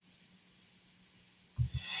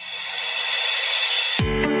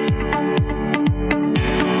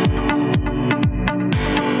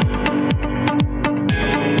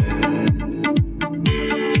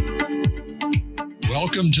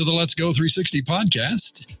Welcome to the Let's Go 360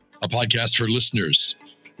 podcast, a podcast for listeners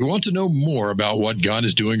who want to know more about what God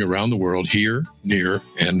is doing around the world, here, near,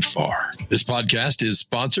 and far. This podcast is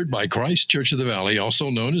sponsored by Christ Church of the Valley, also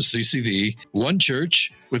known as CCV, one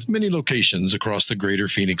church with many locations across the greater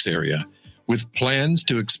Phoenix area, with plans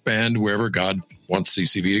to expand wherever God wants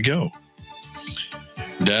CCV to go.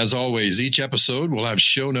 And as always, each episode will have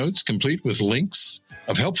show notes complete with links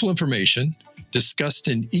of helpful information discussed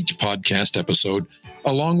in each podcast episode,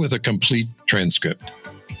 along with a complete transcript.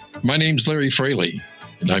 My name's Larry Fraley,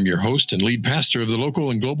 and I'm your host and lead pastor of the local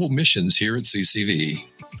and global missions here at CCV.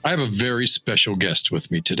 I have a very special guest with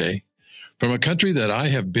me today from a country that I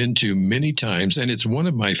have been to many times, and it's one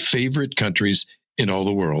of my favorite countries in all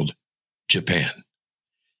the world, Japan.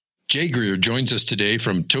 Jay Greer joins us today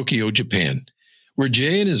from Tokyo, Japan, where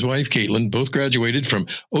Jay and his wife, Caitlin, both graduated from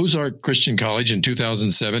Ozark Christian College in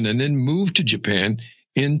 2007 and then moved to Japan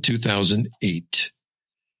in 2008.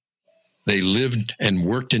 They lived and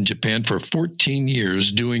worked in Japan for 14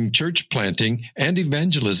 years, doing church planting and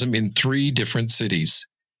evangelism in 3 different cities.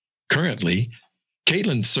 Currently,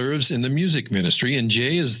 Caitlin serves in the music ministry, and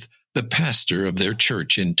Jay is the pastor of their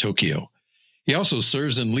church in Tokyo. He also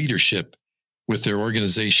serves in leadership with their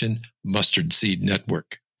organization, Mustard Seed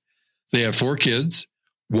Network. They have 4 kids,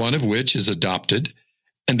 one of which is adopted,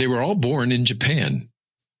 and they were all born in Japan.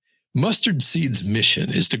 Mustard Seed's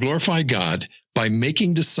mission is to glorify God by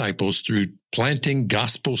making disciples through planting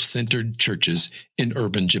gospel-centered churches in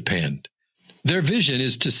urban Japan. Their vision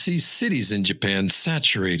is to see cities in Japan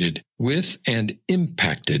saturated with and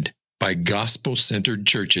impacted by gospel-centered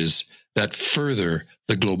churches that further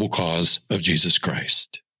the global cause of Jesus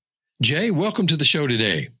Christ. Jay, welcome to the show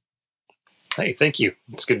today. Hey, thank you.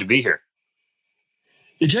 It's good to be here.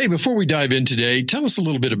 Jay, before we dive in today, tell us a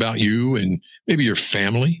little bit about you and maybe your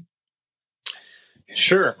family.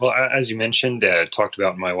 Sure. Well, as you mentioned, talked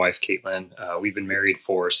about my wife, Caitlin. We've been married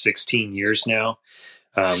for 16 years now.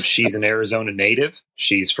 She's an Arizona native.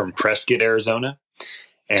 She's from Prescott, Arizona.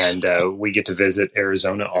 And we get to visit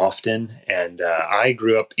Arizona often. And I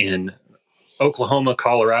grew up in Oklahoma,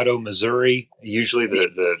 Colorado, Missouri. Usually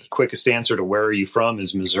the quickest answer to where are you from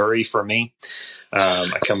is Missouri for me.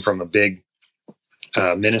 I come from a big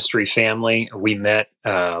ministry family. We met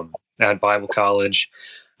at Bible college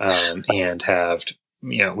and have,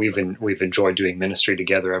 we've enjoyed doing ministry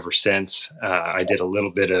together ever since. I did a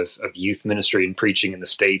little bit of youth ministry and preaching in the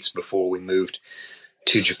States before we moved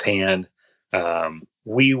to Japan.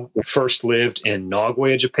 We first lived in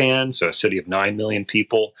Nagoya, Japan, so a city of 9 million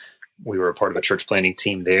people. We were a part of a church planting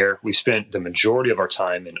team there. We spent the majority of our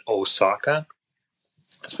time in Osaka.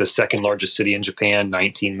 It's the second largest city in Japan,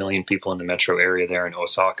 19 million people in the metro area there in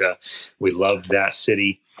Osaka. We loved that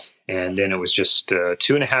city. And then it was just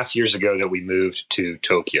 2.5 years ago that we moved to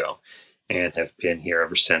Tokyo and have been here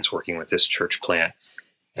ever since working with this church plant.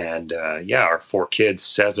 And our 4 kids,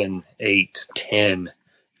 7, 8, 10,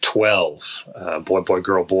 12, boy, boy,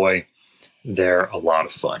 girl, boy, they're a lot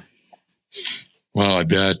of fun. Well, I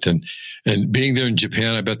bet. And being there in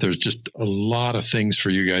Japan, I bet there's just a lot of things for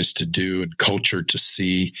you guys to do and culture to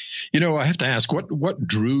see. I have to ask, what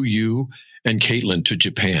drew you and Caitlin to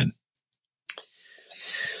Japan?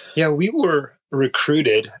 Yeah, we were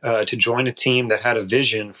recruited to join a team that had a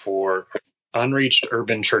vision for unreached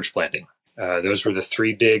urban church planting. Those were the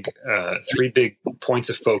three big points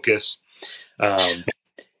of focus.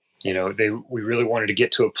 We really wanted to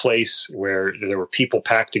get to a place where there were people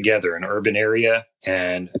packed together, an urban area,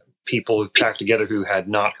 and people packed together who had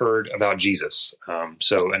not heard about Jesus.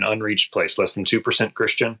 So an unreached place, less than 2%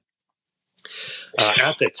 Christian.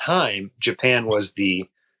 At the time, Japan was the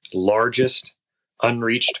largest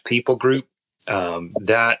unreached people group.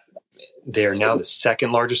 That they're now the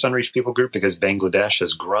second largest unreached people group because Bangladesh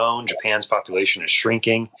has grown. Japan's population is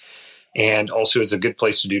shrinking. And also it's a good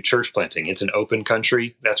place to do church planting. It's an open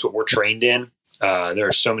country. That's what we're trained in. There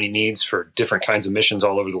are so many needs for different kinds of missions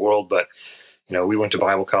all over the world. But, we went to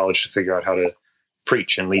Bible college to figure out how to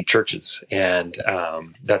preach and lead churches. And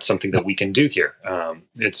that's something that we can do here.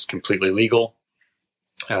 It's completely legal.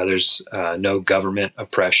 There's no government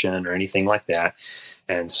oppression or anything like that.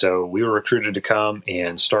 And so we were recruited to come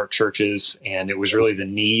and start churches. And it was really the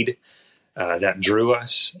need that drew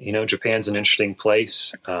us. Japan's an interesting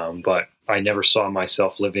place, but I never saw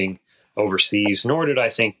myself living overseas, nor did I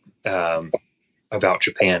think about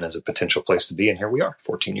Japan as a potential place to be. And here we are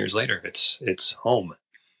 14 years later. It's home.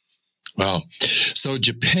 Wow. So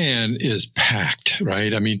Japan is packed,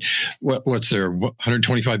 right? I mean, what's there?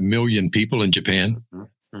 125 million people in Japan,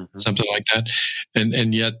 something like that.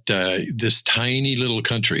 And yet this tiny little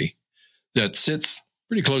country that sits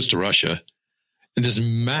pretty close to Russia, and this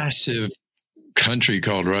massive country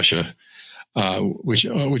called Russia, which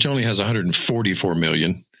only has 144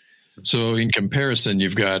 million. So in comparison,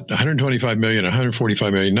 you've got 125 million,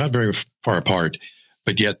 145 million, not very far apart,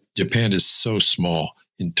 but yet Japan is so small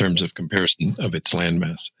in terms of comparison of its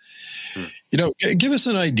landmass. Give us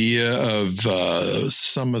an idea of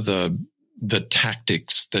some of the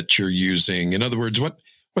tactics that you're using. In other words, what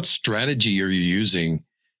strategy are you using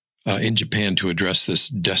in Japan to address this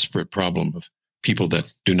desperate problem of people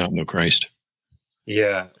that do not know Christ?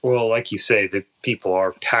 Yeah, well, like you say, the people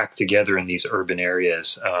are packed together in these urban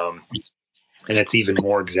areas. And it's even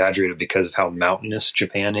more exaggerated because of how mountainous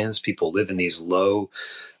Japan is. People live in these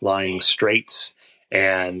low-lying straits,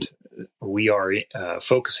 and we are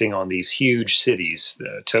focusing on these huge cities.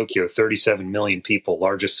 Tokyo, 37 million people,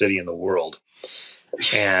 largest city in the world.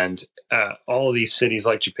 And all of these cities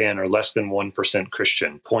like Japan are less than 1%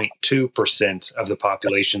 Christian. 0.2% of the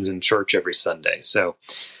population's in church every Sunday. So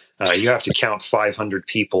you have to count 500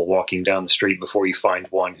 people walking down the street before you find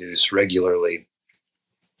one who's regularly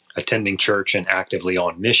attending church and actively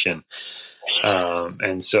on mission.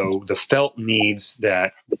 And so the felt needs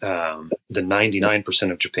that the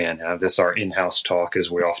 99% of Japan have, that's our in-house talk,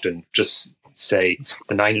 as we often just say,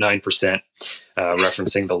 the 99%,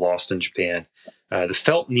 referencing the lost in Japan. The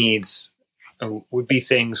felt needs would be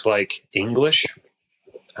things like English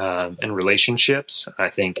and relationships. I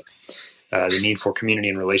think the need for community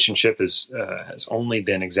and relationship has only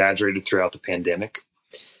been exaggerated throughout the pandemic.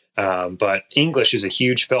 But English is a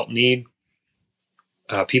huge felt need.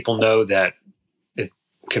 People know that it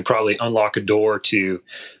can probably unlock a door to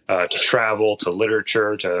travel, to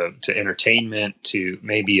literature, to entertainment, to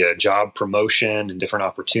maybe a job promotion and different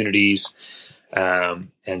opportunities.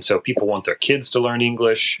 And so people want their kids to learn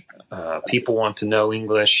English. People want to know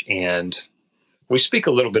English, and we speak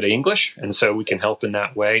a little bit of English, and so we can help in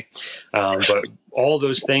that way. But all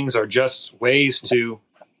those things are just ways to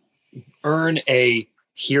earn a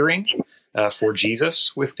hearing for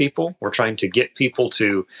Jesus with people. We're trying to get people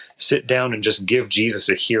to sit down and just give Jesus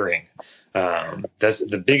a hearing. That's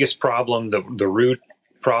the biggest problem. The root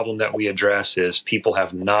problem that we address is people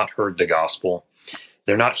have not heard the gospel.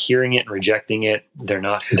 They're not hearing it and rejecting it. They're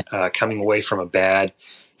not coming away from a bad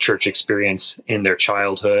church experience in their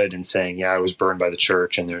childhood and saying, yeah, I was burned by the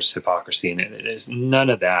church and there's hypocrisy in it. It is none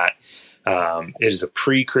of that. It is a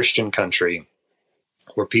pre-Christian country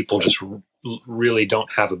where people just really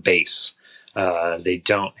don't have a base. They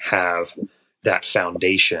don't have that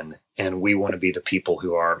foundation. And we want to be the people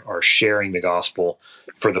who are sharing the gospel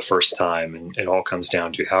for the first time. And it all comes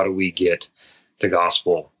down to, how do we get the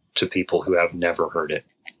gospel to people who have never heard it?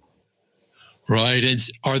 Right.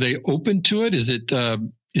 Are they open to it? Is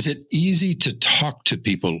it easy to talk to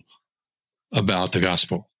people about the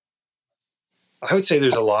gospel? I would say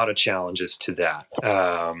there's a lot of challenges to that.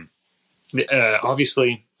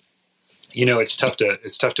 Obviously, it's tough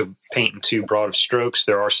to paint in too broad of strokes.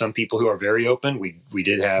 There are some people who are very open. We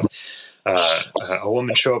did have a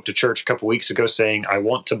woman show up to church a couple weeks ago saying, I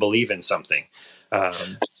want to believe in something.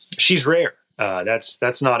 She's rare.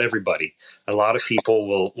 That's not everybody. A lot of people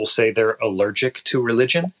will say they're allergic to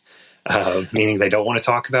religion, meaning they don't want to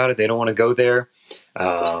talk about it. They don't want to go there.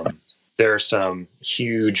 There are some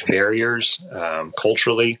huge barriers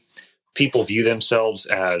culturally. People view themselves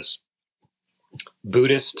as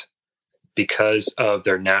Buddhist because of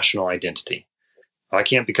their national identity. I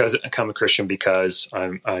can't become a Christian because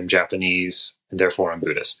I'm Japanese and therefore I'm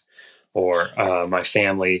Buddhist. Or my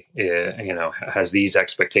family, has these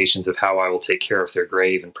expectations of how I will take care of their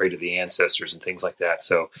grave and pray to the ancestors and things like that.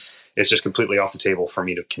 So it's just completely off the table for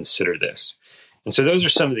me to consider this. And so those are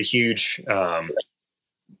some of the huge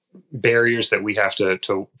barriers that we have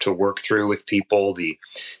to work through with people. The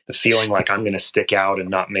feeling like I'm going to stick out and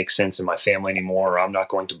not make sense in my family anymore, or I'm not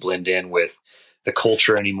going to blend in with the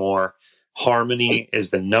culture anymore. Harmony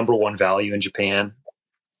is the number one value in Japan.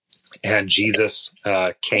 And Jesus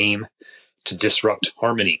came to disrupt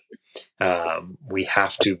harmony. We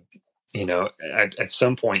have to, at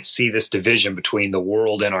some point see this division between the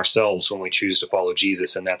world and ourselves when we choose to follow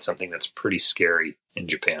Jesus. And that's something that's pretty scary in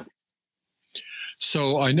Japan.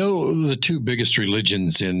 So I know the two biggest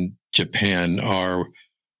religions in Japan are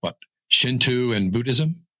Shinto and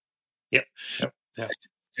Buddhism? Yep.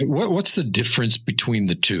 What's the difference between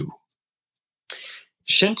the two?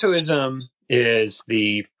 Shintoism is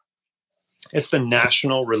it's the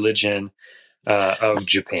national religion of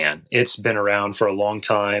Japan. It's been around for a long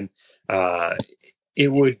time.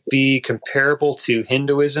 It would be comparable to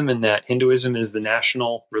Hinduism in that Hinduism is the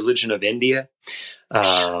national religion of India.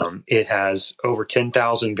 It has over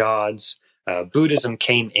 10,000 gods. Buddhism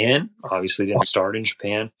came in, obviously didn't start in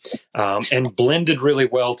Japan, and blended really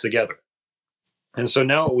well together. And so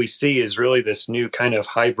now what we see is really this new kind of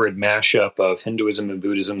hybrid mashup of Hinduism and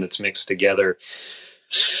Buddhism that's mixed together.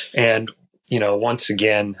 And, once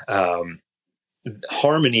again,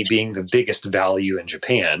 harmony being the biggest value in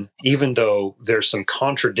Japan, even though there's some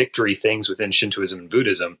contradictory things within Shintoism and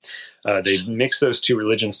Buddhism, they mix those two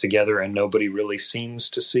religions together and nobody really seems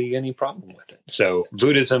to see any problem with it. So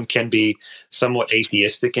Buddhism can be somewhat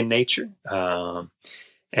atheistic in nature,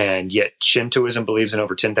 and yet Shintoism believes in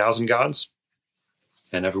over 10,000 gods.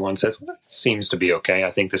 And everyone says, well, that seems to be okay.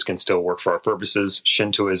 I think this can still work for our purposes.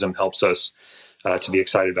 Shintoism helps us to be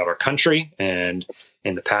excited about our country, and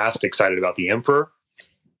in the past, excited about the emperor.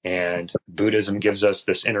 And Buddhism gives us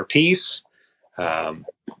this inner peace.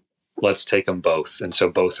 Let's take them both. And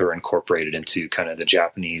so both are incorporated into kind of the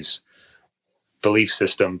Japanese belief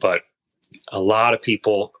system. But a lot of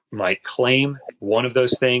people might claim one of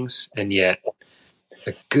those things, and yet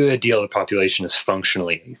a good deal of the population is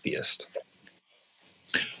functionally atheist.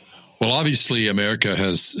 Well, obviously, America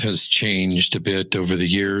has changed a bit over the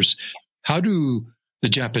years. How do the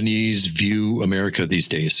Japanese view America these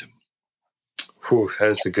days?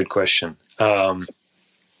 That's a good question. A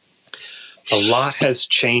lot has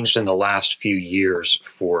changed in the last few years,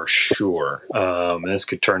 for sure. And this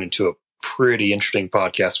could turn into a pretty interesting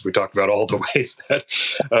podcast if we talk about all the ways that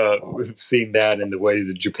we've seen that and the way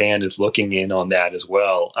that Japan is looking in on that as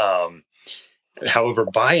well. However,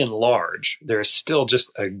 by and large, there is still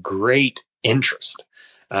just a great interest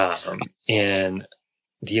in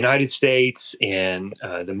the United States and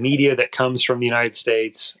the media that comes from the United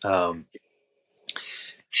States.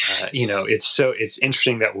 It's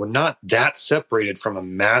interesting that we're not that separated from a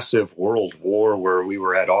massive world war where we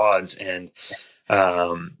were at odds. And,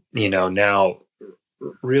 now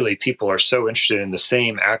really people are so interested in the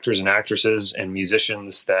same actors and actresses and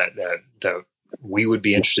musicians that we would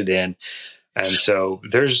be interested in. And so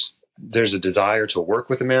there's a desire to work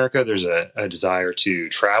with America. There's a desire to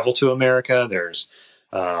travel to America. There's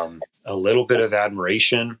a little bit of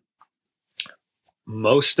admiration.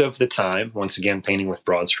 Most of the time, once again, painting with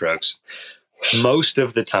broad strokes, most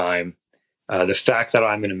of the time, the fact that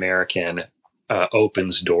I'm an American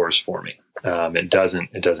opens doors for me. It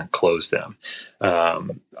doesn't close them.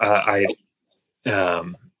 I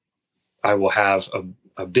will have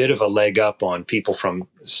a bit of a leg up on people from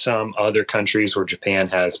some other countries where Japan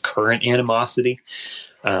has current animosity.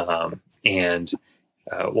 Once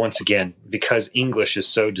again, because English is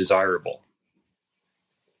so desirable,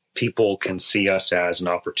 people can see us as an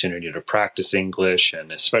opportunity to practice English,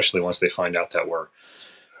 and especially once they find out that we're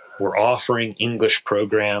offering English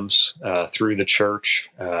programs through the church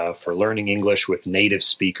for learning English with native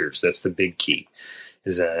speakers. That's the big key.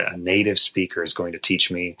 Is a native speaker is going to teach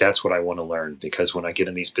me. That's what I want to learn, because when I get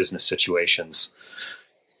in these business situations,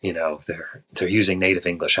 they're using native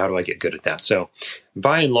English. How do I get good at that? So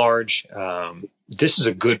by and large, this is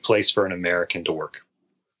a good place for an American to work.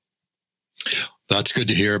 That's good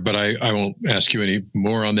to hear, but I won't ask you any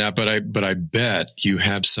more on that. But I bet you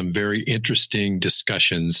have some very interesting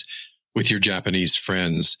discussions with your Japanese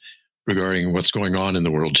friends regarding what's going on in the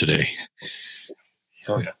world today.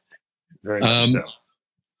 Oh yeah, very much so.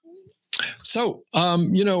 So,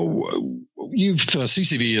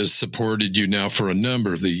 CCV has supported you now for a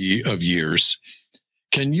number of years.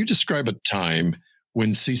 Can you describe a time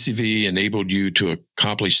when CCV enabled you to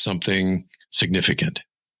accomplish something significant?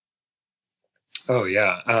 Oh,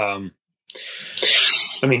 yeah.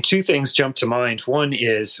 Two things jump to mind. One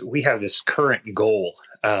is we have this current goal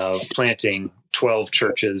of planting 12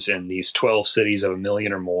 churches in these 12 cities of 1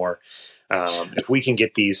 million or more. If we can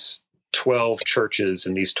get these 12 churches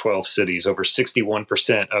in these 12 cities, over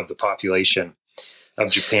 61% of the population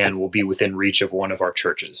of Japan will be within reach of one of our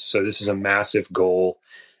churches. So this is a massive goal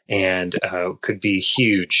and could be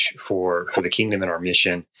huge for the kingdom and our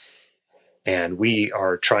mission. And we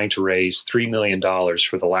are trying to raise $3 million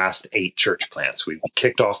for the last 8 church plants. We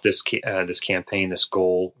kicked off this campaign, this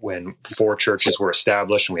goal, when 4 churches were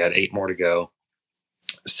established, and we had 8 more to go.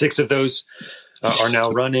 6 of those are now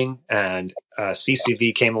running, and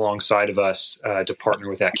CCV came alongside of us to partner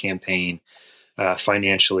with that campaign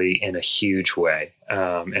financially in a huge way.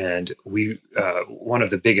 And we one of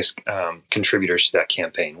the biggest contributors to that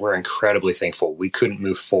campaign. We're incredibly thankful. We couldn't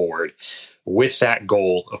move forward with that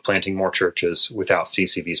goal of planting more churches without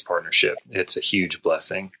CCV's partnership. It's a huge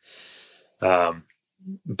blessing.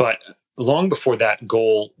 But long before that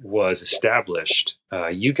goal was established,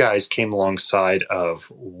 you guys came alongside of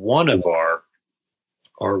one of our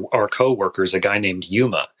co-workers, a guy named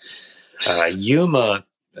Yuma. Yuma,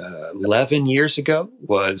 11 years ago,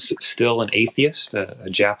 was still an atheist, a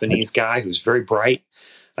Japanese guy who's very bright,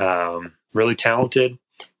 really talented.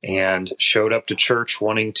 and showed up to church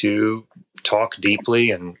wanting to talk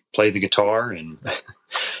deeply and play the guitar and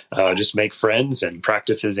just make friends and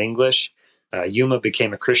practice his English. Yuma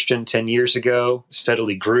became a Christian 10 years ago,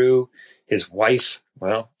 steadily grew. His wife,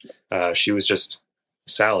 she was just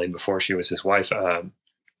Sally before she was his wife.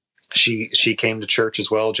 She came to church as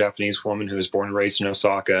well, a Japanese woman who was born and raised in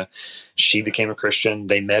Osaka. She became a Christian.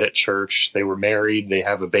 They met at church. They were married. They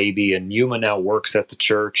have a baby. And Yuma now works at the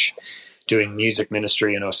church doing music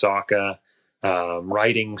ministry in Osaka,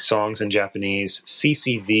 writing songs in Japanese.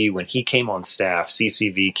 CCV, when he came on staff,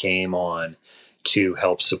 CCV came on to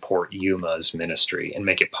help support Yuma's ministry and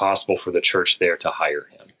make it possible for the church there to hire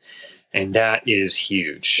him. And that is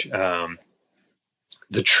huge.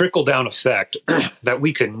 The trickle-down effect that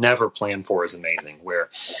we could never plan for is amazing, where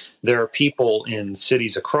there are people in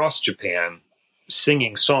cities across Japan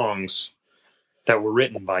singing songs that were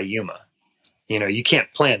written by Yuma. You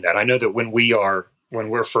can't plan that. I know that when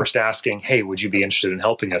we're first asking, hey, would you be interested in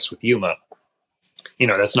helping us with Yuma?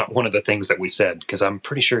 That's not one of the things that we said, because I'm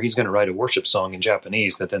pretty sure he's going to write a worship song in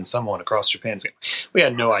Japanese that then someone across Japan's going to. We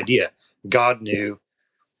had no idea. God knew.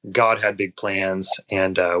 God had big plans,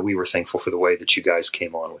 and we were thankful for the way that you guys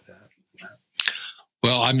came on with that.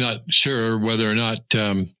 Well, I'm not sure whether or not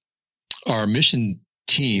our mission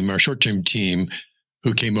team, our short-term team,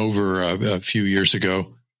 who came over a few years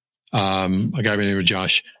ago, a guy by the name of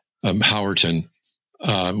Josh Howerton,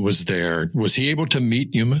 was there. Was he able to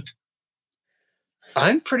meet Yuma?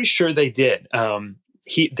 I'm pretty sure they did.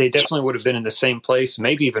 They definitely would have been in the same place,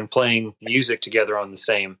 maybe even playing music together on the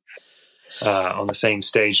same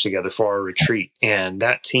stage together for our retreat. And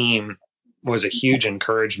that team was a huge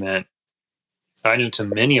encouragement, I know, to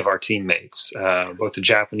many of our teammates, both the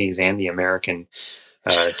Japanese and the American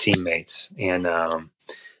teammates. And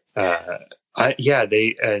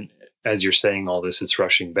as you're saying all this, it's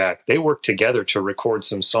rushing back. They worked together to record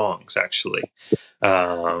some songs, actually.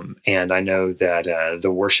 And I know that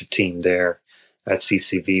the worship team there at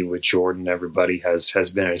CCV with Jordan, everybody has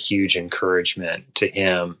been a huge encouragement to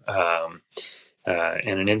him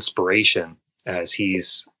and an inspiration as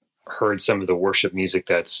he's heard some of the worship music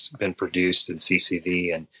that's been produced at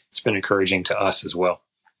CCV, and it's been encouraging to us as well.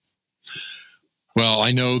 Well,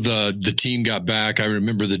 I know the team got back. I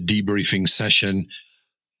remember the debriefing session,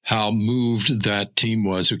 how moved that team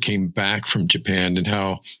was who came back from Japan and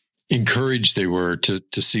how encouraged they were to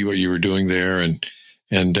see what you were doing there. And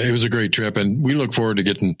it was a great trip. And we look forward to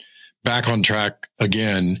getting back on track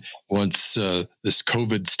again once this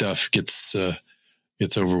COVID stuff gets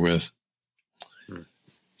over with.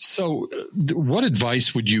 So what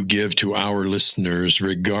advice would you give to our listeners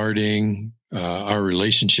regarding our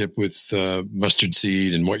relationship with Mustard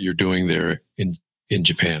Seed and what you're doing there in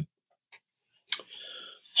Japan?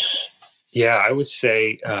 Yeah, I would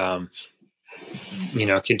say,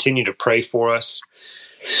 continue to pray for us.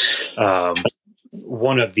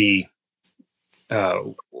 One of the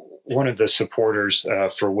supporters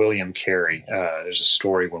for William Carey, there's a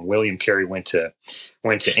story when William Carey went to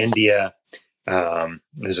India.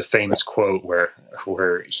 There's a famous quote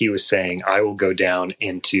where he was saying, "I will go down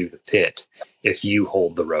into the pit if you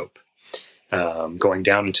hold the rope." Going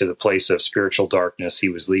down into the place of spiritual darkness, he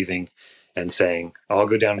was leaving and saying, "I'll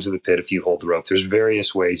go down into the pit if you hold the rope." There's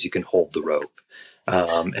various ways you can hold the rope.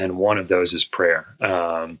 And one of those is prayer.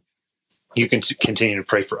 You can continue to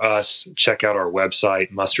pray for us. Check out our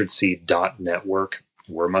website, mustardseed.network.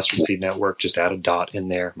 We're Mustard Seed Network. Just add a dot in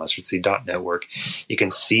there, mustardseed.network. You can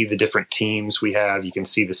see the different teams we have. You can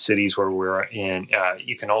see the cities where we're in.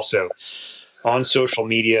 You can also, on social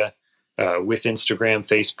media, with Instagram,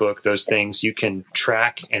 Facebook, those things, you can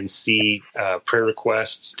track and see prayer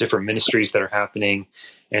requests, different ministries that are happening.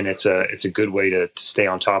 And it's a good way to stay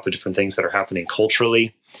on top of different things that are happening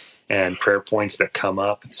culturally and prayer points that come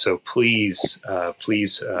up. So please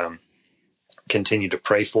continue to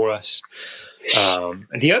pray for us. And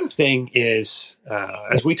the other thing is,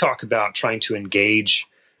 as we talk about trying to engage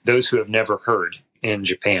those who have never heard in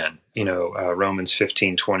Japan, Romans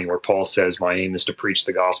 15:20, where Paul says, "My aim is to preach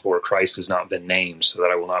the gospel where Christ has not been named, so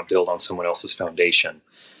that I will not build on someone else's foundation."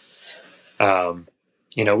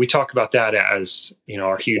 We talk about that as,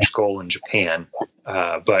 our huge goal in Japan.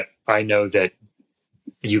 But I know that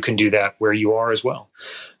you can do that where you are as well.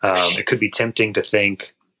 It could be tempting to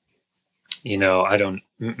think,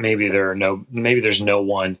 maybe there's no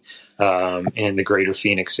one in the greater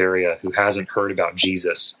Phoenix area who hasn't heard about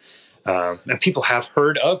Jesus. And people have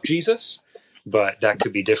heard of Jesus, but that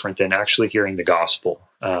could be different than actually hearing the gospel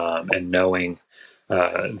and knowing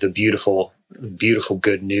the beautiful, beautiful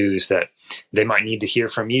good news that they might need to hear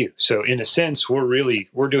from you. So in a sense,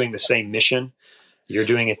 we're doing the same mission. You're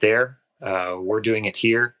doing it there. We're doing it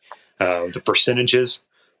here. The percentages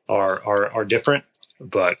are different,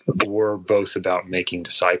 but we're both about making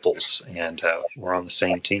disciples, and we're on the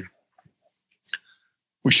same team.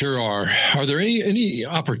 We sure are. Are there any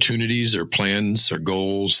opportunities or plans or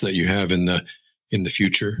goals that you have in the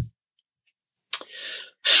future?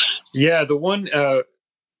 Yeah, the one I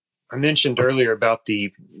mentioned earlier about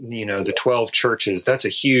the 12 churches, that's a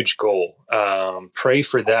huge goal. Pray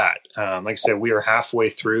for that. Like I said, we are halfway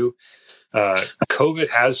through.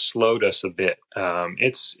 COVID has slowed us a bit.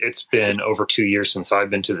 It's been over 2 years since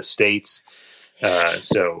I've been to the States.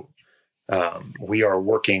 So we are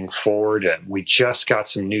working forward, and we just got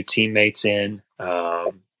some new teammates in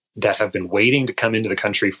that have been waiting to come into the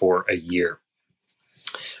country for a year.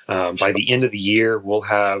 By the end of the year, we'll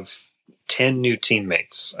have 10 new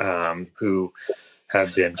teammates who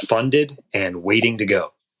have been funded and waiting to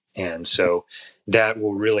go. And so that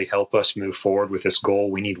will really help us move forward with this goal.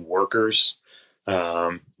 We need workers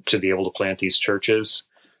to be able to plant these churches.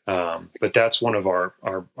 But that's one of our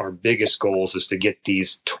biggest goals, is to get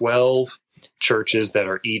these 12 churches that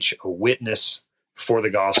are each a witness for the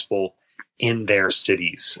gospel in their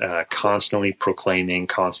cities, constantly proclaiming,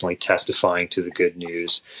 constantly testifying to the good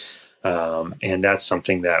news. And that's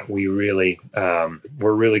something that we're really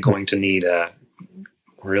going to need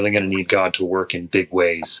God to work in big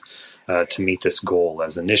ways to meet this goal.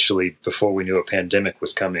 As initially, before we knew a pandemic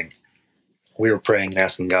was coming, we were praying and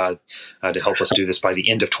asking God to help us do this by the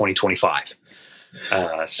end of 2025.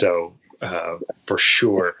 So for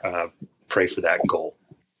sure, pray for that goal.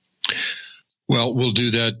 Well, we'll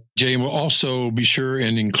do that, Jay. And we'll also be sure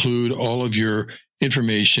and include all of your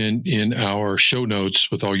information in our show notes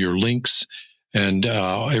with all your links and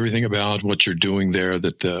everything about what you're doing there,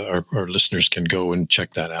 that our listeners can go and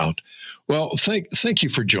check that out. Well, thank you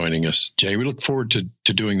for joining us, Jay. We look forward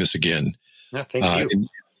to doing this again. No, thank you.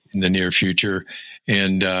 In the near future.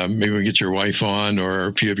 And maybe we'll get your wife on, or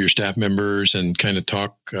a few of your staff members, and kind of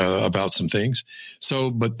talk about some things. So,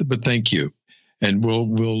 but thank you. And we'll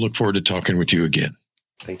look forward to talking with you again.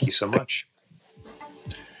 Thank you so much.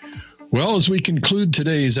 Well, as we conclude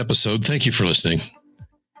today's episode, thank you for listening.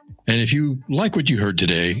 And if you like what you heard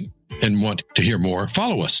today and want to hear more,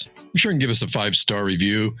 follow us. Be sure and give us a 5-star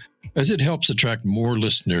review, as it helps attract more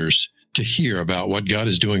listeners to hear about what God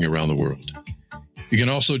is doing around the world. You can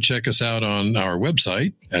also check us out on our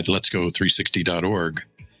website at letsgo360.org,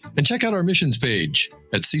 and check out our missions page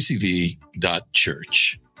at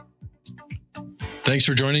ccv.church. Thanks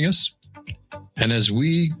for joining us. And as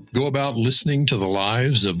we go about listening to the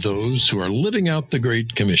lives of those who are living out the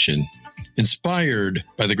Great Commission, inspired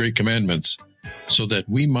by the Great Commandments, so that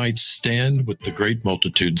we might stand with the great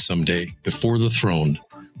multitude someday before the throne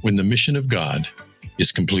when the mission of God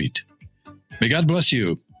is complete. May God bless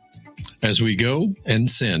you as we go and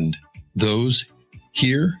send those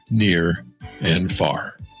here, near, and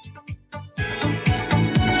far.